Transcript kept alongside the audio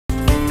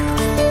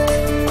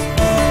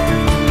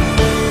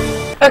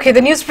Okay,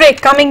 the news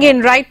break coming in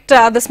right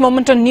this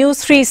moment on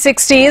News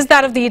 360 is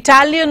that of the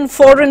Italian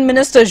Foreign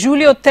Minister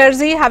Giulio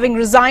Terzi having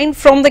resigned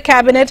from the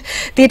cabinet.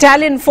 The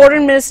Italian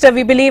Foreign Minister,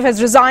 we believe,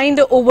 has resigned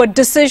over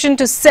decision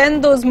to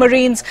send those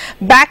Marines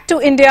back to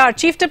India. Our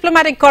Chief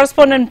Diplomatic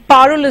Correspondent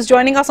Parul is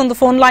joining us on the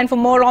phone line for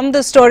more on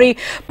this story.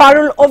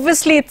 Parul,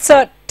 obviously it's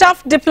a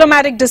tough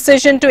diplomatic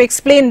decision to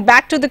explain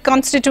back to the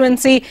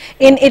constituency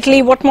in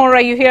Italy. What more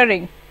are you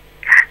hearing?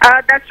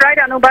 That's right,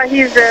 Anuba.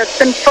 He's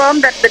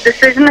confirmed that the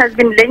decision has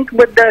been linked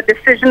with the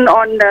decision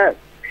on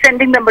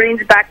sending the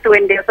Marines back to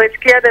India. So it's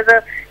clear there's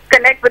a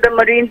connect with the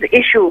Marines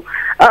issue.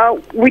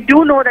 We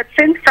do know that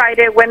since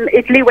Friday, when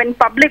Italy went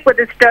public with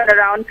its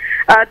turnaround,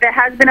 there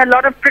has been a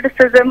lot of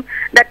criticism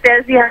that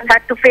Terzi has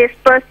had to face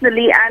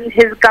personally and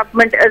his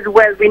government as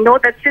well. We know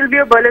that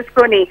Silvio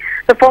Berlusconi,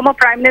 the former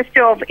Prime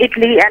Minister of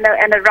Italy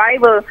and a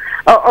rival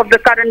of the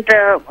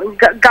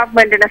current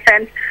government in a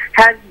sense,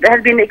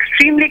 has been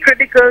extremely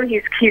critical.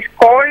 He's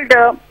called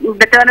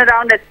the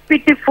turnaround as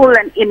pitiful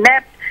and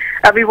inept.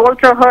 We've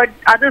also heard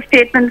other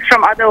statements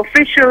from other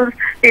officials.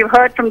 We've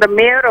heard from the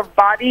mayor of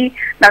Bari.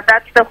 Now,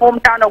 that's the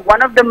hometown of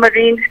one of the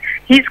Marines.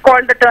 He's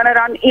called the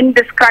turnaround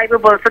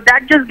indescribable. So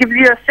that just gives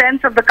you a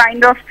sense of the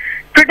kind of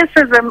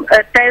criticism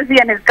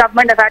Terzi and his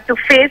government have had to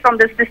face on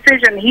this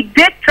decision. He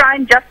did try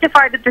and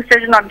justify the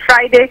decision on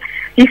Friday.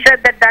 He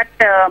said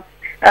that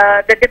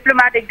the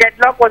diplomatic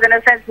deadlock was in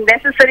a sense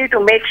necessary to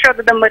make sure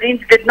that the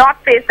Marines did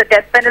not face the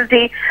death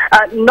penalty.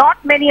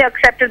 Not many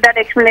accepted that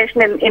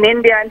explanation in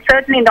India and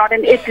certainly not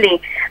in Italy.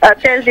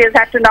 Terzi has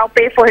had to now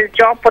pay for his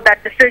job for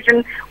that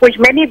decision, which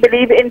many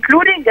believe,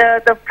 including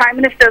the Prime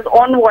Minister's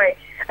envoy,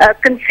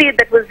 concede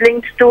that was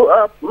linked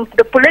to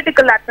the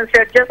political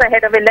atmosphere just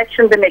ahead of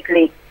elections in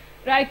Italy.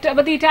 Right,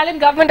 but the Italian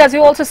government, as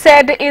you also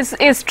said,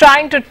 is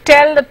trying to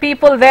tell the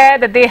people there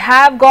that they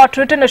have got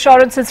written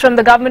assurances from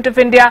the government of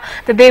India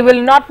that they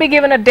will not be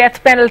given a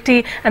death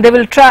penalty and they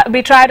will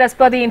be tried as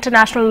per the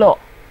international law.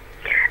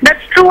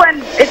 That's true,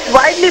 and it's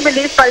widely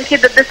believed, Palki,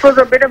 that this was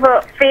a bit of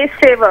a face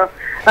saver.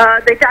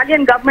 The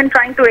Italian government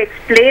trying to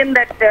explain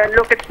that,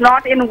 look, it's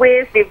not in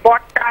waste, we've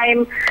bought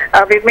time,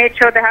 we've made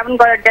sure they haven't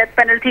got a death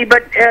penalty.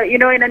 But, you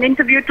know, in an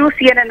interview to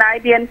CNN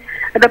IBN,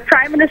 the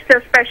Prime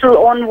Minister's special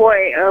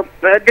envoy,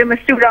 De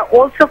Mistura,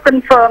 also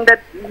confirmed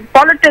that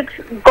politics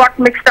got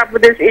mixed up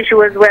with this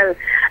issue as well.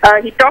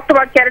 He talked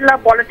about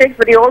Kerala politics,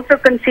 but he also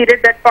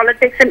conceded that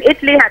politics in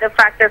Italy had a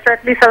factor.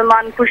 Certainly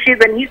Salman Khurshid,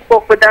 when he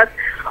spoke with us,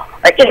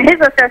 in his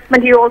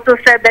assessment, he also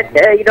said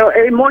that, you know,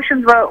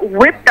 emotions were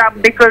whipped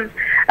up because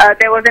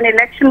there was an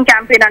election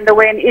campaign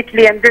underway in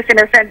Italy, and this, in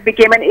a sense,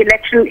 became an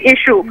election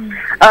issue.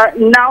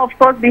 Now, of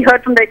course, we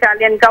heard from the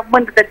Italian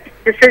government that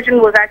the decision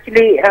was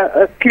actually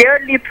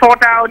clearly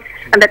thought out,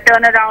 and the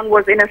turnaround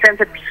was, in a sense,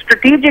 a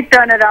strategic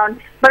turnaround.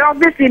 But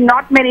obviously,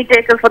 not many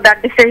takers for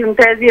that decision.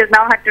 Terzi has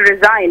now had to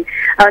resign.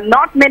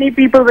 Not many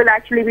people will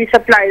actually be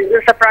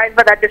surprised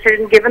by that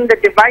decision, given the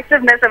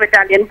divisiveness of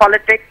Italian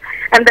politics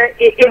and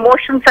the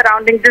emotion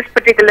surrounding this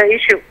particular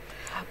issue.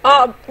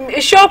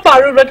 Sure,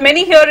 Parul, but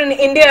many here in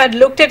India had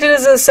looked at it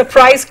as a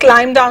surprise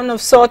climb down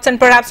of sorts, and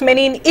perhaps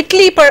many in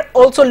Italy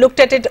also looked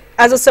at it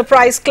as a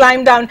surprise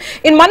climb down.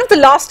 In one of the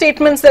last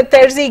statements that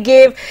Terzi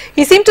gave,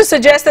 he seemed to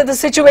suggest that the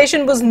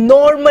situation was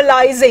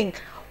normalizing.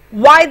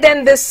 Why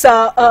then this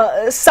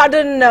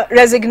sudden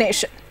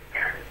resignation?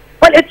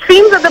 Well, it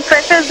seems that the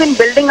pressure has been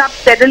building up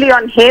steadily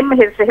on him,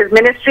 his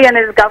ministry and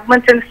his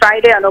government since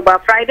Friday,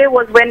 Anuba. Friday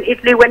was when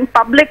Italy went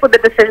public with the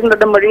decision that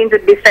the Marines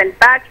would be sent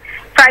back.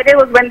 Friday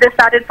was when they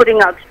started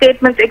putting out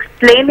statements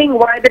explaining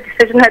why the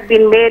decision had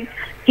been made.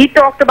 He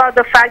talked about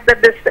the fact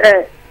that this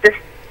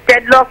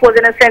deadlock was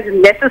in a sense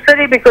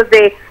necessary because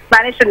they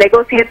managed to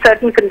negotiate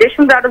certain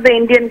conditions out of the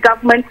Indian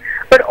government.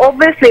 But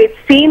obviously it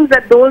seems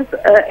that those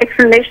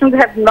explanations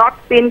have not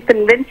been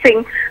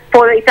convincing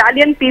for the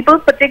Italian people,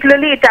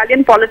 particularly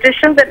Italian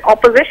politicians and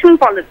opposition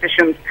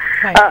politicians.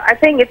 Right. I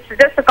think it's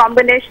just a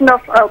combination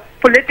of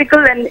political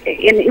and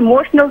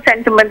emotional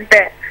sentiments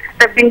there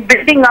that have been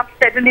building up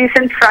steadily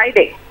since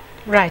Friday.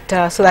 Right,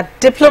 so that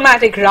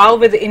diplomatic row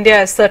with India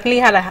has certainly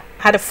had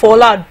a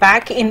fallout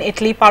back in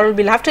Italy. Parul,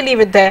 we'll have to leave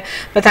it there,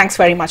 but thanks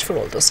very much for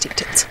all those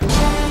details.